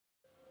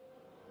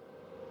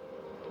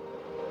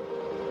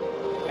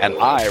an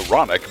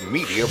ironic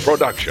media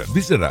production.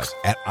 Visit us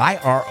at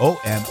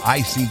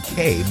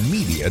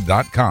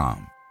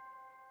ironickmedia.com.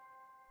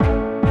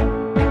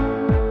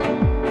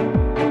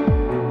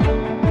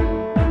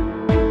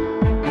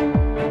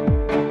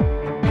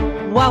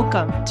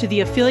 Welcome to the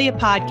Affiliate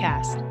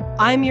Podcast.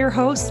 I'm your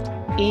host,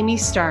 Amy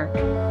Stark.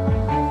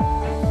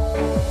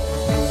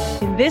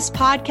 In this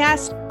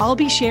podcast, I'll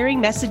be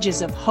sharing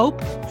messages of hope,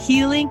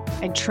 healing,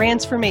 and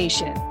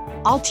transformation.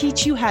 I'll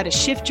teach you how to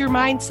shift your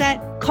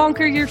mindset,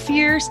 conquer your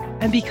fears,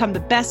 and become the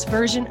best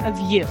version of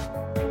you.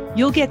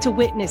 You'll get to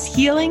witness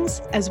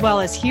healings as well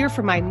as hear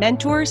from my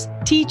mentors,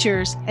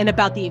 teachers, and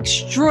about the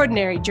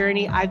extraordinary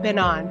journey I've been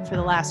on for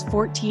the last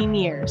 14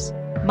 years.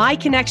 My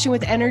connection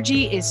with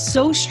energy is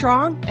so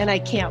strong, and I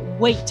can't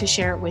wait to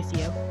share it with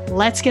you.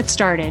 Let's get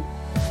started.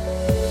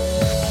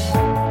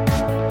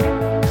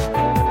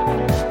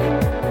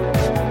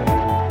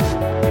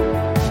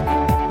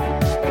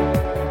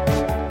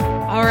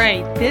 All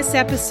right, this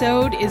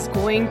episode is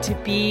going to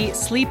be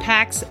Sleep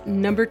Hacks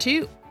number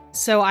 2.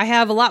 So I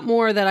have a lot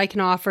more that I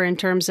can offer in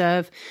terms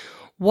of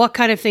what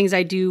kind of things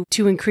I do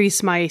to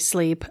increase my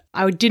sleep.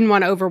 I didn't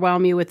want to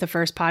overwhelm you with the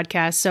first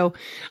podcast, so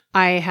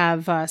I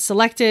have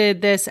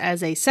selected this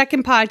as a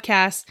second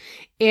podcast,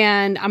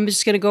 and I'm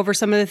just going to go over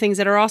some of the things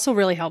that are also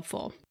really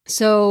helpful.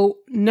 So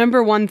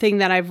number one thing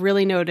that I've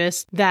really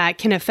noticed that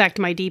can affect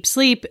my deep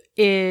sleep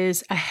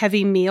is a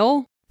heavy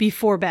meal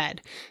before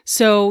bed.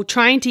 So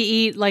trying to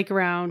eat like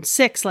around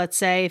 6, let's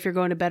say, if you're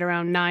going to bed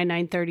around 9,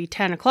 9:30,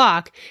 10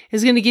 o'clock,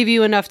 is going to give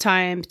you enough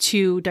time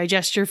to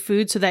digest your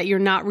food so that you're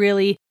not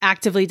really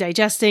actively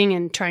digesting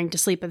and trying to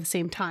sleep at the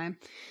same time.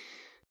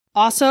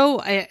 Also,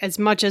 as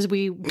much as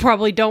we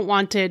probably don't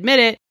want to admit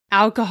it,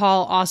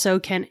 alcohol also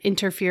can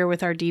interfere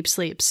with our deep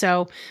sleep.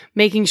 So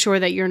making sure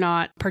that you're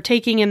not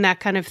partaking in that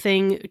kind of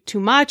thing too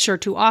much or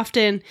too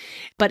often.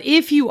 But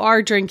if you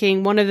are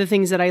drinking, one of the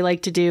things that I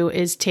like to do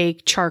is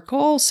take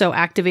charcoal. So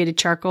activated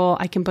charcoal,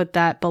 I can put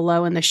that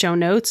below in the show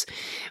notes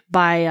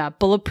by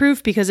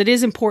Bulletproof, because it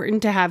is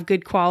important to have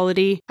good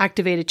quality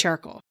activated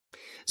charcoal.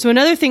 So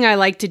another thing I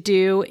like to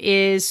do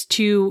is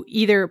to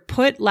either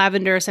put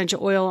lavender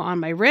essential oil on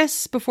my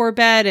wrists before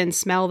bed and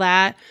smell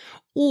that,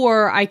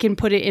 or I can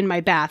put it in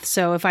my bath.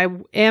 So if I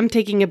am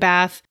taking a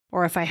bath,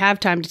 or if I have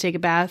time to take a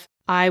bath,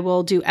 I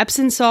will do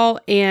Epsom salt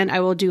and I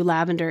will do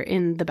lavender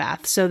in the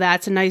bath. So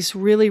that's a nice,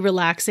 really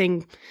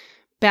relaxing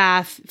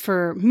bath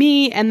for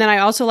me. And then I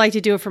also like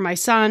to do it for my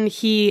son.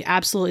 He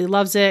absolutely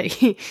loves it.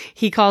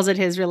 He calls it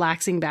his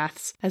relaxing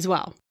baths as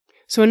well.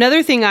 So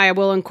another thing I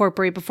will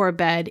incorporate before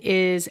bed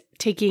is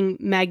taking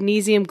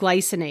magnesium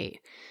glycinate.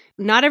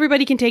 Not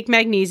everybody can take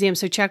magnesium,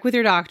 so check with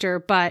your doctor,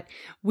 but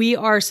we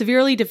are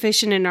severely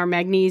deficient in our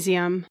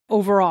magnesium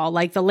overall.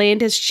 Like the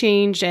land has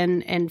changed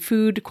and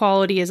food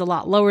quality is a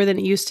lot lower than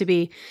it used to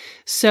be.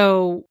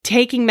 So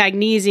taking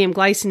magnesium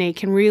glycinate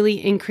can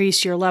really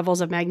increase your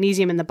levels of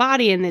magnesium in the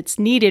body, and it's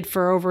needed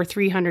for over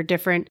 300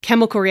 different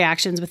chemical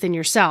reactions within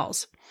your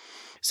cells.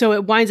 So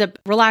it winds up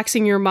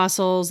relaxing your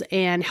muscles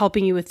and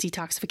helping you with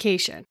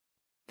detoxification.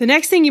 The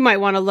next thing you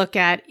might want to look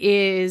at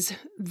is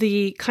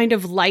the kind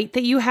of light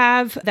that you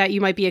have that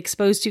you might be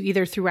exposed to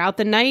either throughout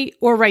the night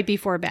or right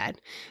before bed.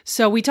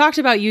 So we talked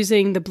about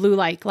using the blue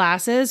light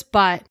glasses,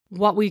 but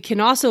what we can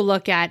also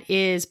look at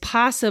is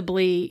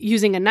possibly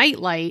using a night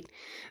light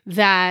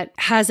that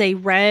has a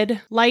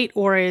red light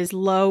or is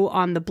low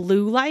on the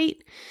blue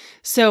light.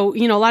 So,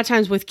 a lot of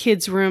times with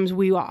kids' rooms,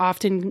 we will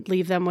often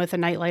leave them with a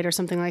nightlight or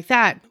something like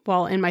that.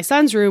 Well, in my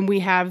son's room, we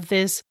have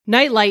this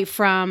nightlight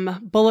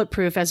from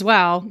Bulletproof as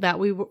well that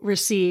we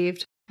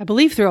received, I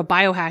believe, through a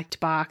biohacked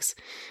box.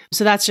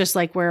 So that's just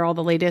like where all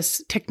the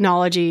latest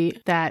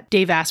technology that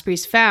Dave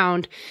Asprey's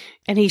found,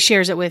 and he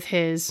shares it with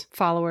his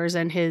followers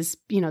and his,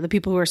 the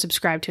people who are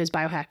subscribed to his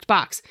biohacked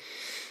box.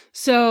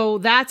 So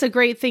that's a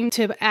great thing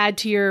to add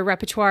to your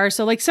repertoire.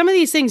 So like some of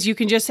these things, you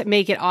can just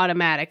make it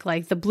automatic,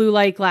 like the blue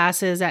light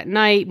glasses at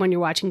night when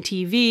you're watching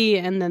TV.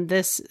 And then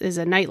this is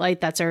a night light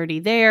that's already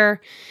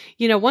there.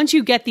 Once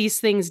you get these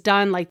things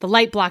done, like the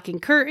light blocking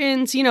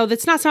curtains,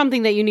 that's not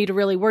something that you need to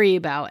really worry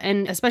about.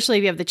 And especially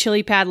if you have the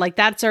chili pad, like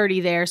that's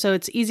already there. So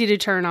it's easy to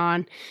turn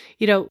on.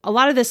 A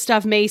lot of this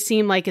stuff may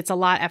seem like it's a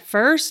lot at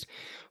first,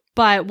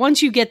 but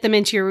once you get them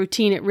into your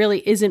routine, it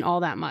really isn't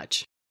all that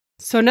much.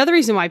 So another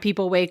reason why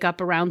people wake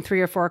up around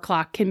 3 or 4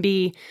 o'clock can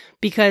be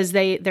because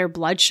their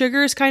blood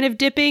sugar is kind of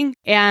dipping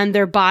and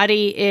their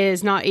body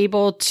is not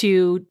able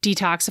to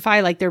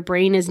detoxify, like their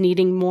brain is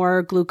needing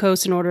more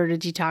glucose in order to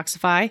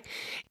detoxify.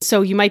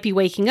 So you might be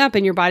waking up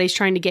and your body's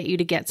trying to get you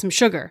to get some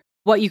sugar.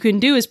 What you can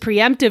do is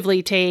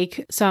preemptively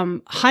take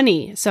some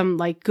honey, some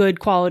like good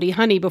quality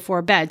honey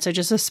before bed. So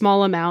just a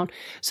small amount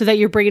so that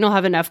your brain will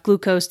have enough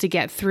glucose to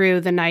get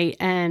through the night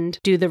and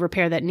do the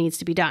repair that needs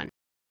to be done.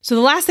 So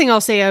the last thing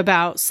I'll say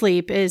about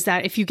sleep is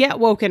that if you get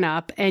woken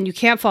up and you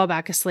can't fall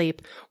back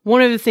asleep,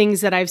 one of the things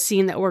that I've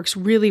seen that works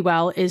really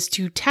well is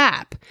to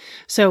tap.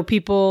 So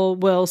people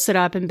will sit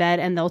up in bed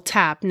and they'll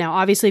tap. Now,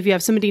 obviously, if you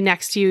have somebody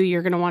next to you,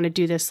 you're going to want to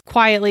do this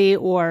quietly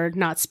or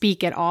not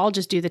speak at all.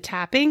 Just do the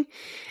tapping.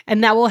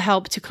 And that will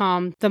help to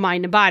calm the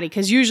mind and body.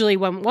 Because usually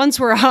once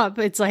we're up,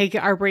 it's like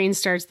our brain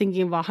starts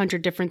thinking of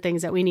 100 different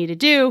things that we need to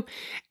do.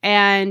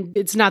 And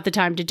it's not the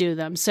time to do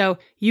them. So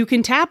you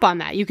can tap on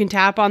that. You can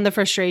tap on the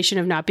frustration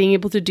of not being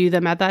able to do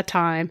them at that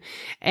time.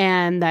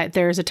 And that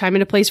there's a time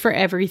and a place for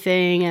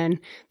everything. And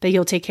that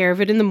you'll take care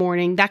of it in the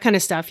morning. That kind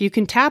of stuff you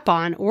can tap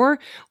on. Or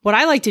what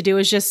I like to do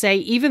is just say,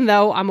 even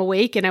though I'm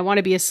awake and I want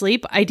to be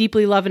asleep, I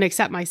deeply love and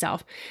accept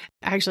myself.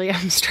 Actually,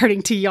 I'm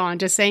starting to yawn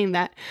just saying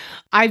that.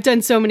 I've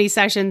done so many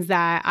sessions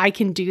that I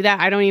can do that.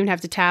 I don't even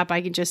have to tap.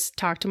 I can just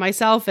talk to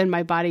myself and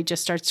my body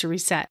just starts to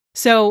reset.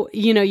 So,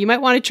 you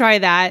might want to try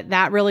that.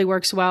 That really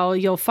works well.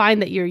 You'll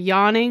find that you're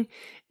yawning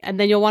and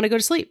then you'll want to go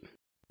to sleep.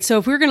 So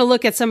if we're going to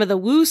look at some of the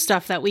woo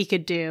stuff that we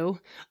could do,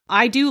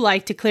 I do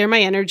like to clear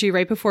my energy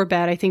right before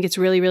bed. I think it's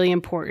really, really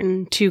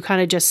important to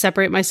kind of just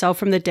separate myself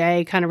from the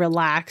day, kind of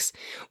relax.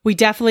 We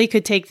definitely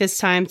could take this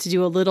time to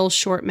do a little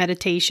short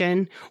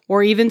meditation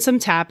or even some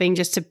tapping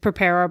just to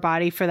prepare our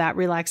body for that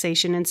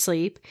relaxation and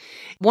sleep.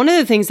 One of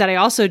the things that I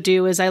also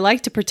do is I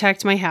like to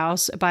protect my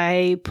house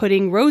by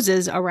putting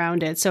roses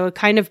around it. So it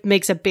kind of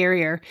makes a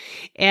barrier.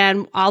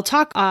 And I'll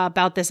talk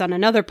about this on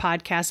another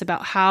podcast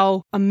about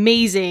how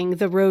amazing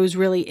the rose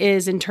really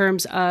is in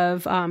terms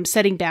of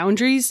setting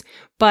boundaries.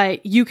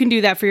 But you can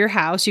do that for your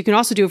house. You can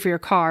also do it for your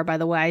car, by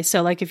the way.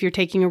 So like if you're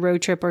taking a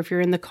road trip or if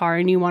you're in the car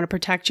and you want to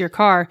protect your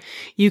car,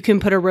 you can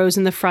put a rose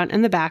in the front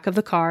and the back of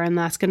the car, and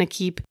that's going to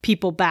keep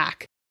people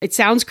back. It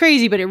sounds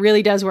crazy, but it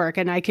really does work.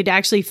 And I could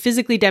actually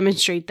physically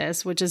demonstrate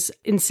this, which is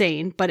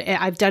insane, but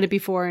I've done it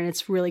before and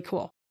it's really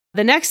cool.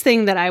 The next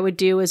thing that I would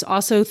do is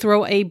also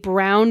throw a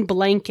brown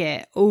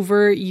blanket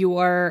over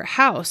your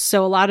house.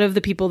 So a lot of the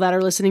people that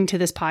are listening to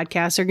this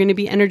podcast are going to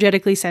be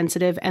energetically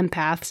sensitive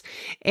empaths,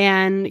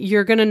 and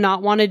you're going to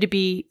not want it to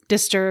be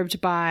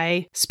disturbed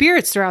by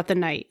spirits throughout the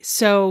night.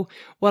 So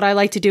what I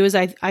like to do is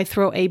I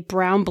throw a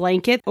brown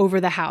blanket over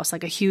the house,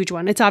 like a huge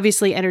one. It's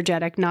obviously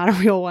energetic, not a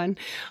real one.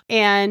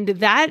 And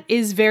that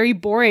is very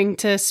boring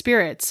to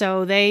spirits.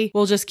 So they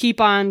will just keep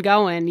on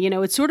going.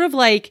 It's sort of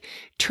like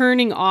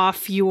turning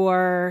off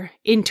your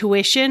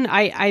intuition.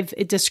 I've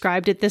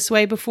described it this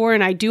way before,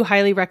 and I do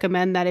highly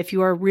recommend that if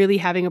you are really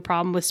having a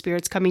problem with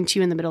spirits coming to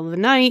you in the middle of the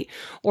night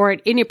or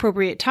at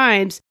inappropriate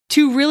times,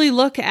 to really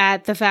look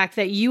at the fact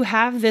that you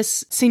have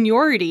this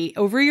seniority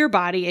over your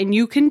body and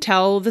you can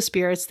tell the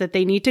spirits that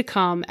they need to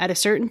come at a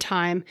certain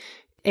time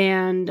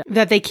and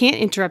that they can't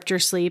interrupt your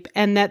sleep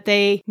and that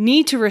they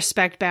need to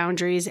respect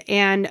boundaries.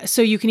 And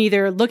so you can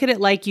either look at it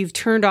like you've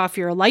turned off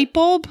your light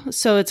bulb,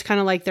 so it's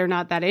kind of like they're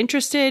not that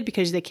interested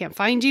because they can't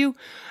find you,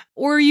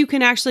 or you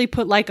can actually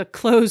put like a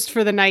closed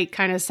for the night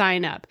kind of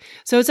sign up.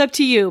 So it's up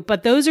to you.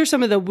 But those are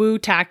some of the woo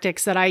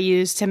tactics that I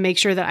use to make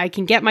sure that I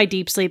can get my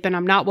deep sleep and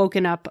I'm not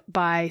woken up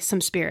by some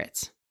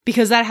spirits,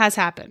 because that has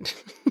happened.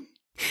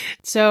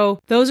 So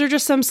those are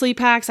just some sleep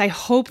hacks. I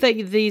hope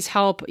that these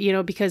help,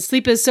 because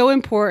sleep is so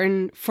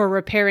important for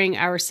repairing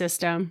our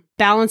system,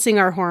 balancing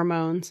our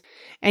hormones,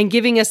 and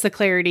giving us the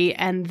clarity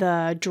and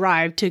the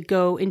drive to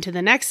go into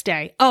the next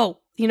day. Oh,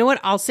 you know what?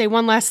 I'll say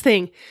one last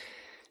thing.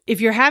 If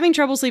you're having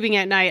trouble sleeping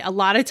at night, a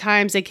lot of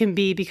times it can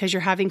be because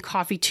you're having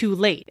coffee too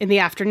late in the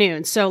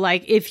afternoon. So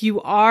like if you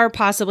are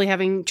possibly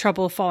having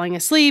trouble falling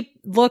asleep,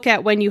 look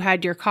at when you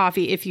had your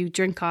coffee, if you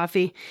drink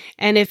coffee.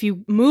 And if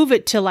you move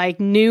it to like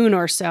noon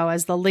or so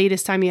as the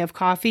latest time you have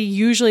coffee,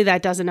 usually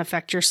that doesn't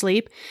affect your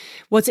sleep.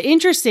 What's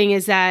interesting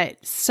is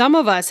that some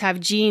of us have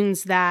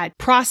genes that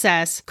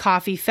process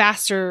coffee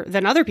faster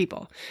than other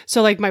people.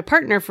 So like my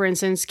partner, for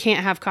instance,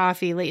 can't have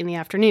coffee late in the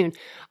afternoon.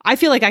 I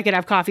feel like I could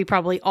have coffee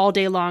probably all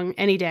day long,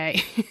 any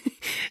day,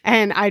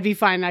 and I'd be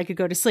fine and I could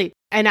go to sleep.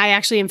 And I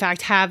actually, in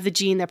fact, have the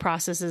gene that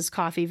processes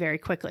coffee very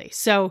quickly.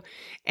 So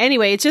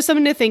anyway, it's just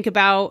something to think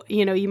about.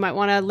 You might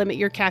want to limit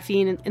your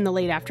caffeine in the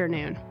late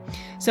afternoon.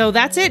 So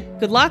that's it.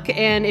 Good luck.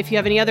 And if you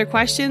have any other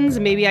questions,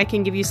 maybe I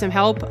can give you some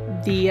help.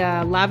 The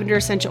lavender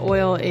essential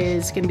oil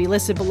is going to be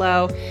listed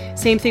below.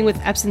 Same thing with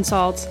Epsom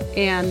salts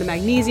and the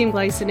magnesium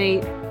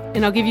glycinate.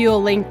 And I'll give you a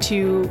link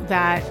to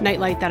that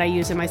nightlight that I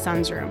use in my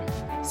son's room.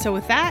 So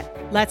with that,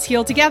 let's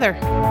heal together.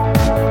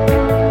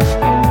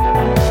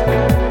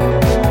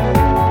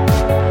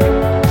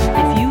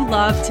 If you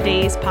love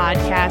today's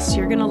podcast,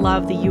 you're going to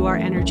love the You Are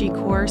Energy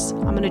course.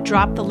 I'm going to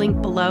drop the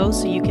link below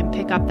so you can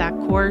pick up that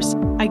course.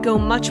 I go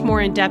much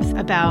more in depth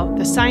about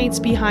the science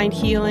behind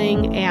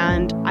healing,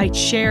 and I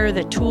share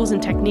the tools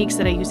and techniques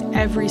that I use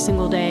every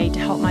single day to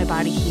help my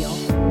body heal.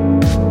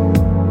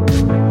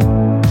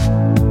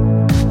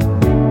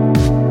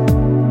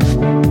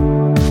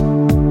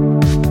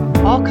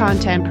 All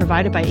content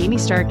provided by Amy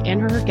Stark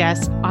and her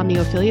guests on the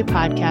Ophelia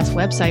Podcast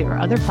website or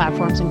other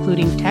platforms,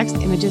 including text,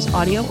 images,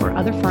 audio, or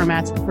other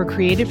formats, were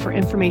created for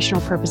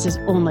informational purposes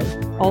only.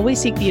 Always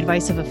seek the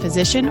advice of a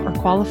physician or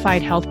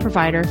qualified health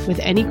provider with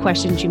any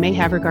questions you may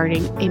have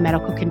regarding a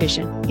medical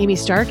condition. Amy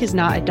Stark is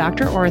not a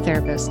doctor or a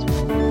therapist.